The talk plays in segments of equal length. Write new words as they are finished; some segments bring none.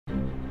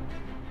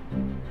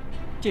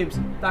James,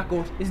 that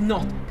goat is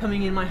not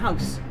coming in my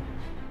house.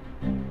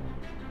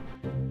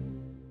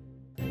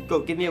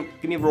 Goat, give me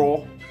a raw.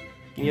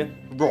 Give me a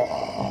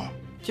raw.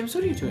 James,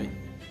 what are you doing?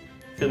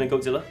 Filming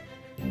Goatzilla.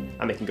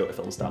 I'm making Goat a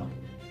film star.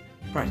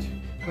 Right.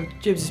 Well,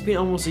 James, it's been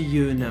almost a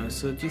year now,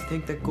 so do you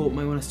think that Goat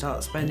might want to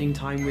start spending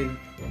time with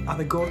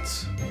other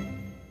goats?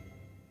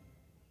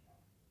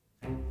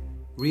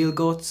 Real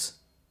goats?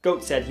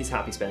 Goat said he's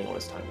happy spending all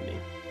his time with me.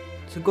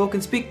 So Goat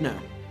can speak now?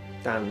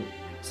 Dan,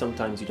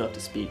 sometimes you don't have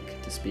to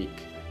speak to speak.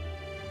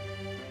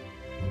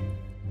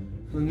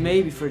 Well,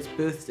 maybe for its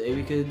birthday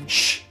we could...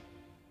 Shh!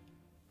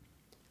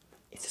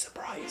 It's a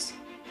surprise.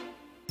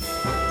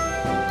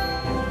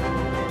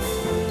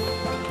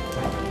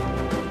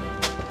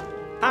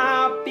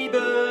 Happy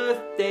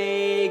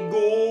birthday,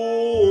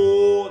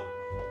 Goat!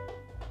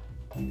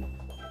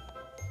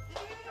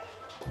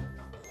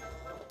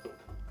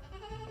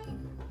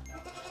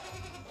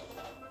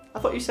 I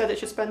thought you said it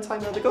should spend time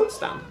with the goats,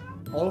 Dan.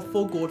 All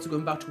 4 goats are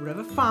going back to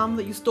whatever farm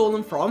that you stole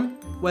them from,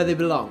 where they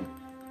belong.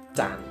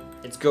 Dan,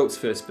 it's Goat's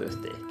first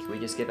birthday. Can we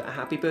just give it a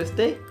happy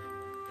birthday?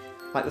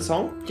 Like the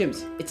song?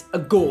 James, it's a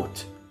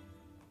goat.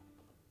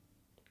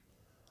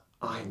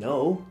 I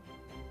know.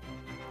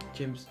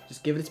 James,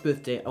 just give it its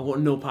birthday. I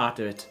want no part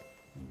of it.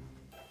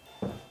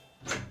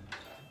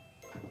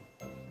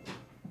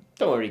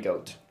 Don't worry,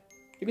 Goat.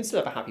 You can still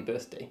have a happy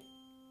birthday.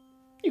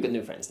 You've got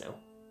new friends now.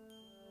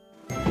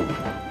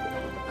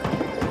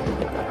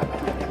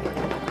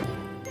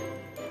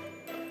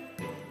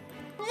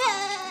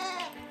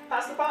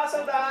 Pass the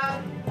parcel,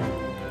 Dan!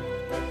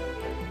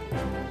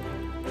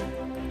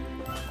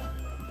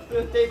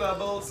 Birthday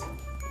bubbles.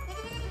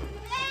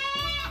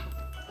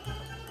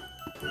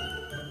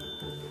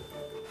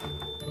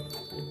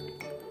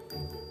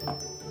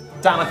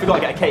 Dan, I forgot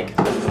to get a cake.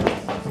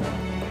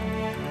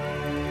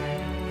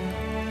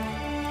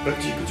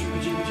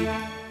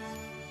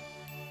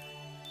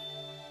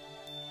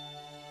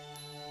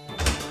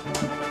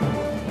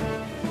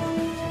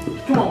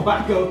 Come on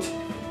back, Goat.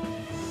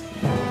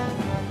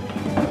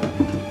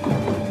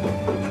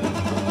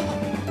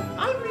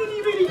 I'm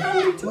really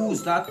hungry too.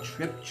 Who's that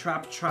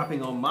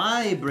trapping on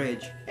my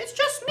bridge? It's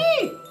just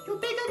me, you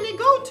big ugly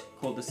goat.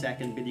 Called the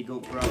second Billy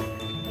Goat Bro.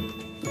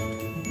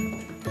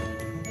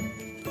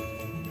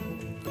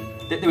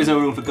 There was no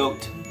room for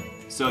Goat,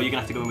 so you're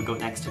gonna have to go in with Goat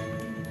next.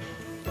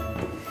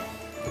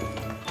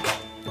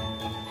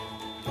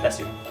 Bless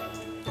you.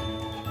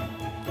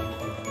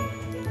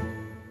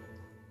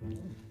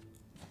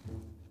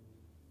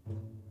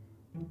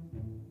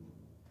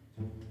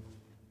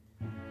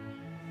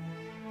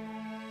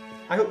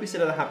 I hope you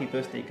still had a happy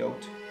birthday,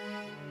 Goat.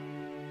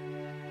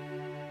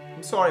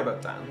 I'm sorry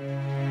about Dan.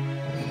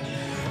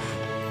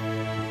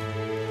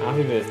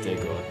 Happy birthday,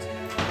 Goat.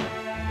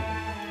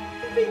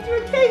 I baked you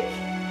a cake!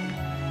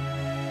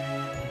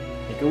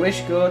 Make a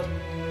wish, Goat.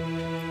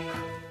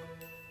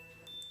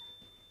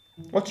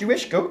 What do you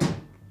wish, Goat?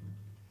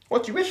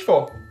 What do you wish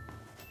for?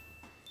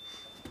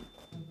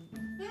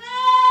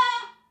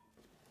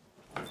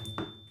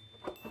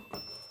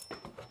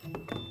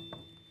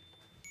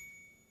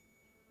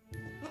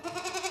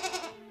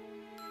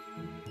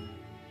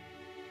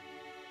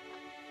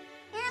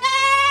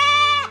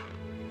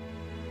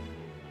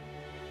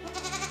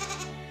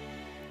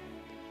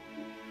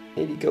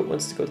 Maybe Goat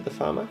wants to go to the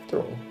farm after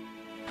all.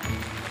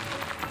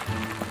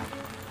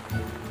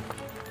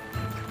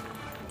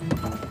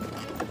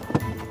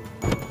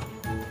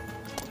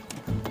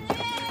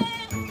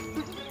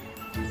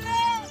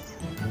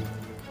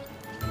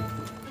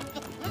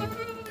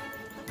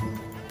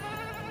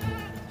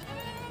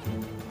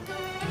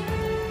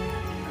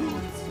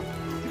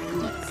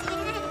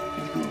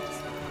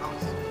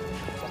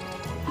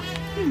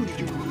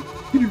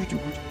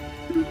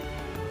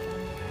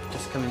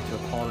 Just coming to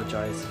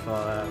apologise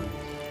for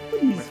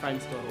my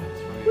friend's stole it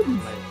from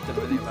you. I don't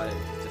know anything about it.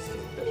 Just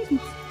I'm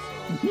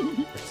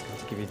just going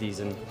to give you these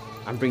and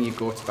bring your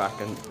goats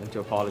back and to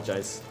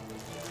apologise.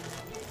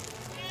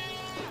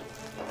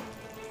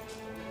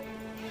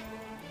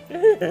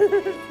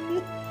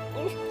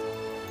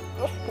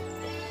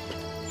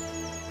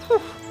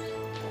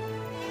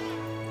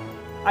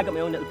 I got my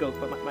own little goat,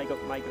 but my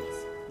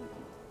goats.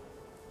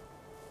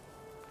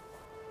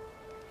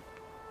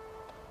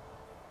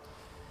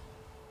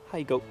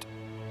 Hi, Goat. Do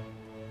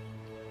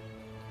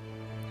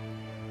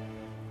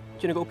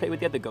you want to go play with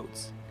the other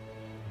goats?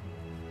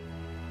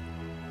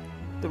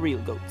 The real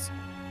goats.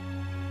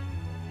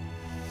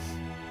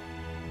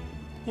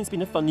 It's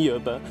been a fun year,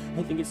 but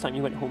I think it's time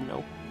you went home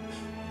now.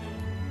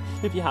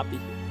 If you're happy,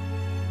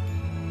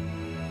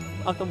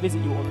 I'll come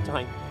visit you all the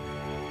time.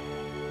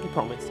 I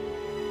promise. Do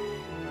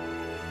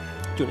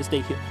you want to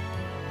stay here?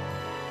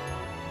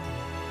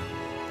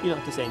 You don't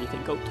have to say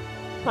anything, Goat.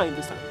 I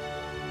understand.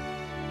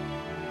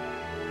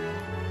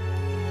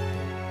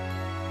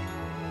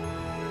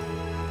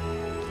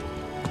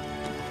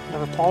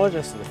 I've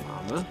apologised to the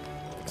farmer,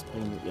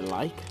 explained what you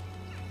like.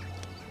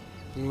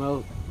 And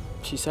well,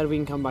 she said we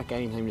can come back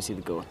anytime to see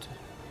the goat.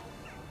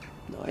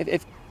 No,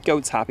 if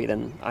Goat's happy,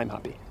 then I'm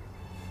happy.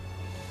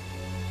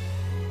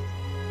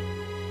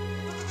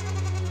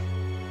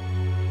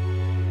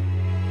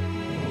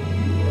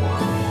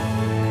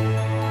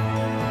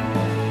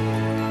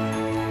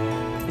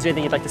 Is there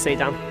anything you'd like to say,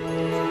 Dan?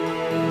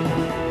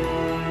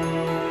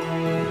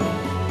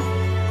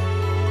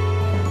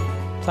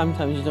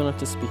 Sometimes you don't have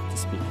to speak,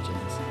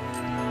 James.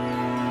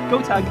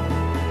 Go tag.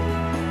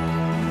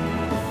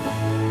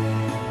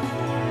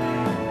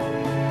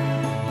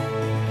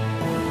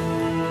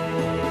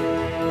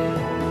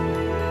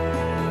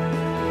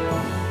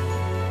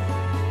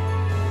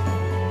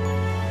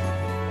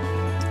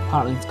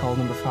 Apparently it's called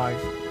number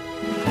 5.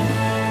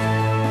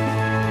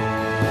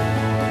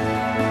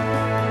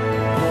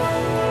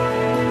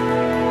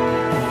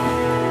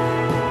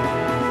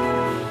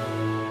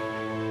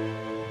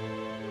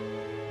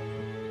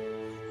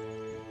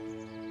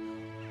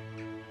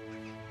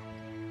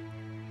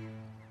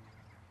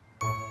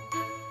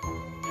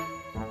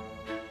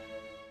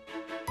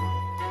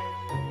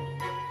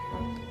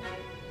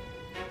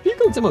 You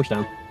goat's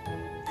emotion.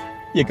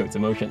 You goat's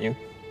emotion, you.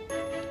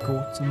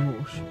 Goat's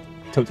emotion.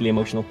 Totally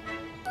emotional.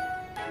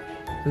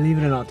 Believe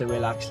it or not, they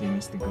will actually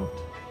miss the goat.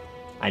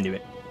 I knew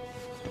it.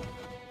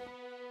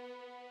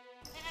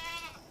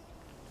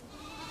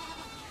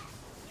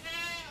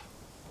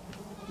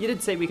 You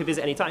did say we could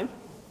visit any time.